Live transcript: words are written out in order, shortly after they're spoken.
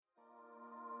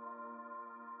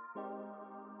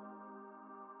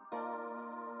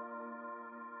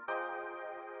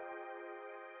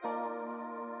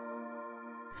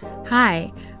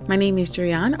Hi, my name is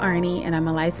Julianne Arney, and I'm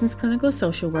a licensed clinical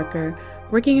social worker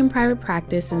working in private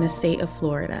practice in the state of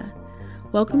Florida.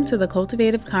 Welcome to the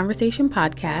Cultivative Conversation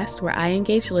podcast, where I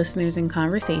engage listeners in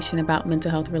conversation about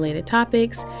mental health related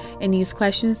topics and use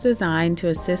questions designed to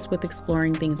assist with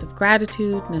exploring themes of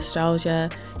gratitude,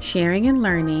 nostalgia, sharing and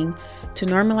learning, to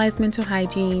normalize mental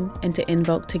hygiene, and to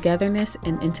invoke togetherness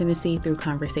and intimacy through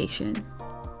conversation.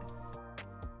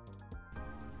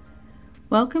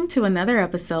 Welcome to another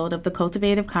episode of the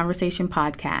Cultivative Conversation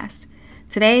podcast.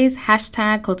 Today's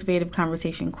 #Cultivative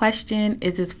Conversation question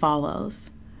is as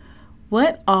follows.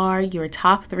 What are your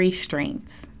top 3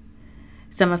 strengths?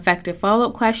 Some effective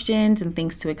follow-up questions and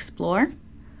things to explore.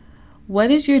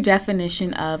 What is your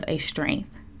definition of a strength?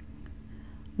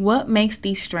 What makes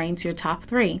these strengths your top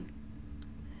 3?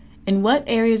 In what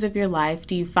areas of your life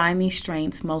do you find these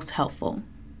strengths most helpful?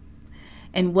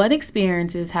 And what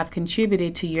experiences have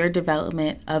contributed to your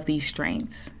development of these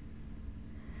strengths?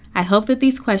 I hope that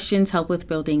these questions help with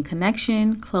building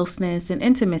connection, closeness, and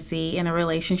intimacy in a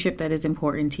relationship that is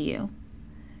important to you.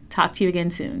 Talk to you again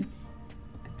soon.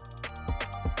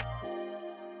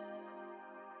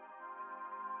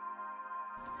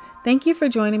 Thank you for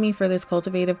joining me for this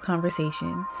cultivative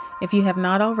conversation. If you have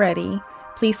not already,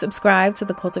 please subscribe to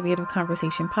the Cultivative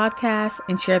Conversation podcast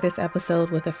and share this episode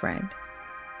with a friend.